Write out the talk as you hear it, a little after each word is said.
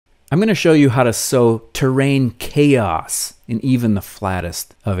I'm going to show you how to sow terrain chaos in even the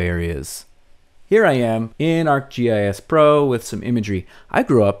flattest of areas. Here I am in ArcGIS Pro with some imagery. I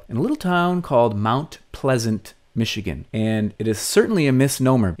grew up in a little town called Mount Pleasant, Michigan, and it is certainly a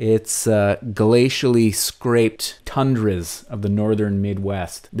misnomer. It's glacially scraped tundras of the northern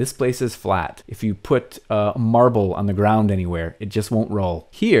Midwest. This place is flat. If you put marble on the ground anywhere, it just won't roll.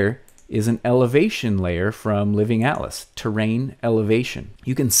 Here is an elevation layer from Living Atlas, terrain elevation.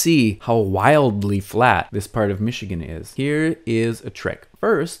 You can see how wildly flat this part of Michigan is. Here is a trick.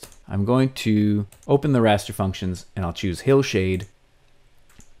 First, I'm going to open the raster functions and I'll choose hillshade.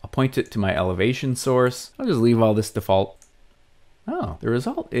 I'll point it to my elevation source. I'll just leave all this default. Oh, the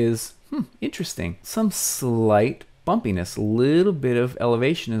result is interesting. Some slight bumpiness, a little bit of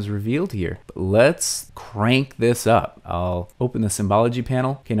elevation is revealed here. But let's crank this up. I'll open the symbology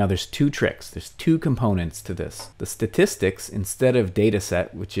panel. Okay, now there's two tricks. There's two components to this. The statistics, instead of data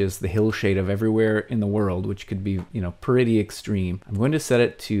set, which is the hillshade of everywhere in the world, which could be, pretty extreme, I'm going to set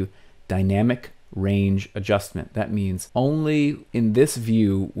it to dynamic range adjustment. That means only in this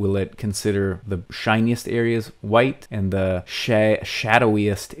view will it consider the shiniest areas white and the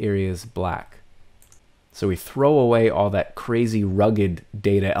shadowiest areas black. So we throw away all that crazy rugged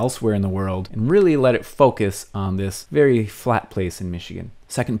data elsewhere in the world and really let it focus on this very flat place in Michigan.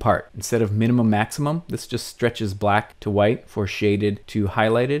 Second part, instead of minimum maximum, this just stretches black to white for shaded to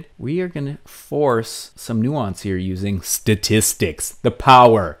highlighted. We are going to force some nuance here using statistics, the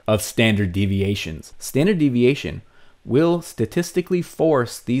power of standard deviations. Standard deviation will statistically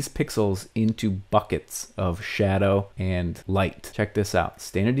force these pixels into buckets of shadow and light. Check this out.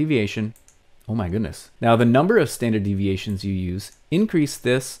 Standard deviation. Oh my goodness. Now the number of standard deviations you use, increase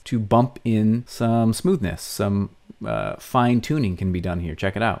this to bump in some smoothness, some fine tuning can be done here.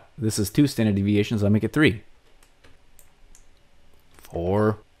 Check it out. This is 2 standard deviations. I'll make it 3,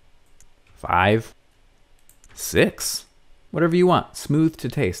 4, 5, 6, whatever you want. Smooth to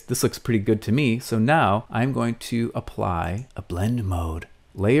taste. This looks pretty good to me. So now I'm going to apply a blend mode.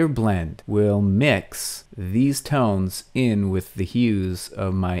 Layer blend will mix these tones in with the hues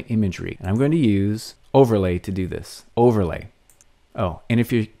of my imagery. And I'm going to use overlay to do this. Overlay. Oh, and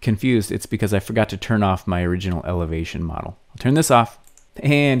if you're confused, it's because I forgot to turn off my original elevation model. I'll turn this off.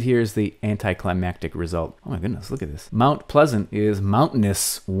 And here's the anticlimactic result. Oh my goodness, look at this. Mount Pleasant is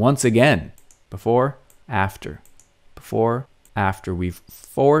mountainous once again. Before, after. Before, after. We've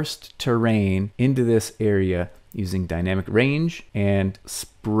forced terrain into this area using dynamic range and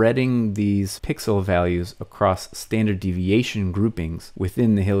spreading these pixel values across standard deviation groupings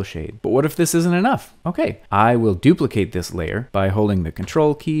within the hillshade. But what if this isn't enough? Okay, I will duplicate this layer by holding the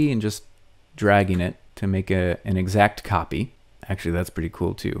control key and just dragging it to make an exact copy. Actually, that's pretty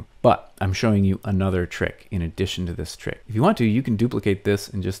cool too. But I'm showing you another trick in addition to this trick. If you want to, you can duplicate this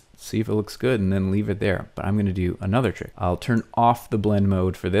and just see if it looks good and then leave it there. But I'm going to do another trick. I'll turn off the blend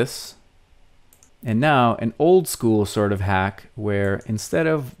mode for this. And now an old school sort of hack where instead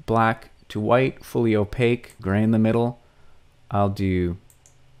of black to white, fully opaque, gray in the middle, I'll do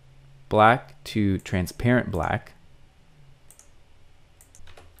black to transparent black.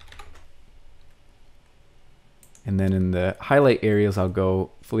 And then in the highlight areas, I'll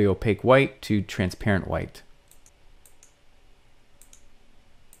go fully opaque white to transparent white.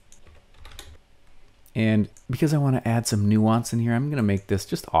 And because I want to add some nuance in here, I'm going to make this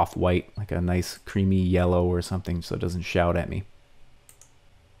just off-white, like a nice creamy yellow or something so it doesn't shout at me.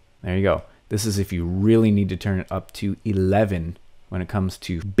 There you go. This is if you really need to turn it up to 11 when it comes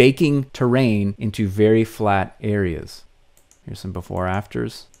to baking terrain into very flat areas. Here's some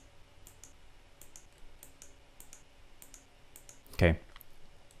before-afters. Okay.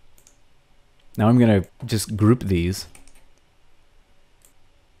 Now I'm going to just group these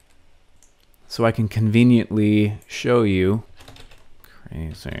so I can conveniently show you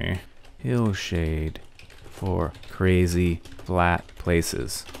crazy hillshade for crazy flat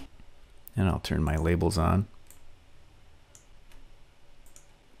places. And I'll turn my labels on.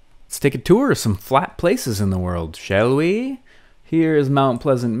 Let's take a tour of some flat places in the world, shall we? Here is Mount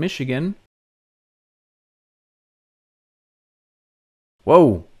Pleasant, Michigan.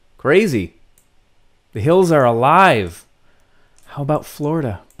 Whoa, crazy. The hills are alive. How about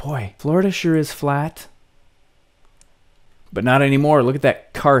Florida? Boy, Florida sure is flat. But not anymore. Look at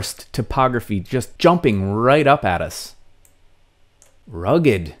that karst topography just jumping right up at us.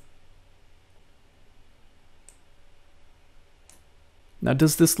 Rugged. Now,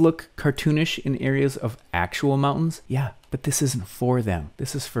 does this look cartoonish in areas of actual mountains? Yeah, but this isn't for them.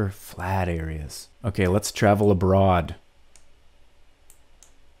 This is for flat areas. Okay, let's travel abroad.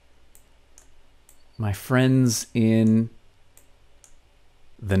 My friends in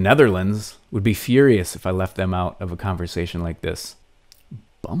The Netherlands would be furious if I left them out of a conversation like this.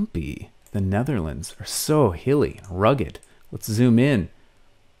 Bumpy. The Netherlands are so hilly and rugged. Let's zoom in.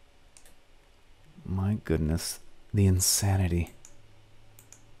 My goodness, the insanity.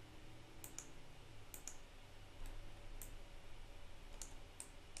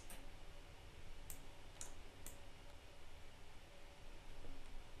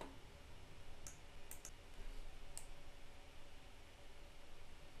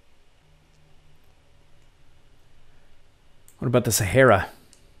 What about the Sahara?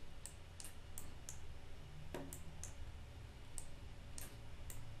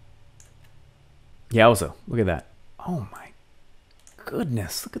 Yowza, look at that. Oh my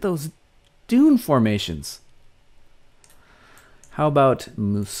goodness, look at those dune formations. How about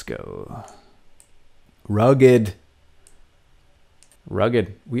Musco? Rugged.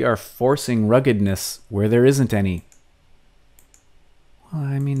 Rugged. We are forcing ruggedness where there isn't any. Well,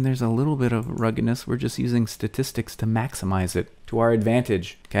 I mean, there's a little bit of ruggedness. We're just using statistics to maximize it to our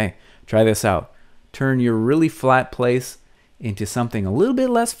advantage. Okay, try this out. Turn your really flat place into something a little bit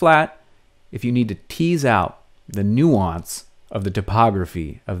less flat if you need to tease out the nuance of the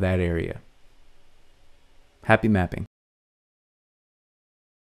topography of that area. Happy mapping.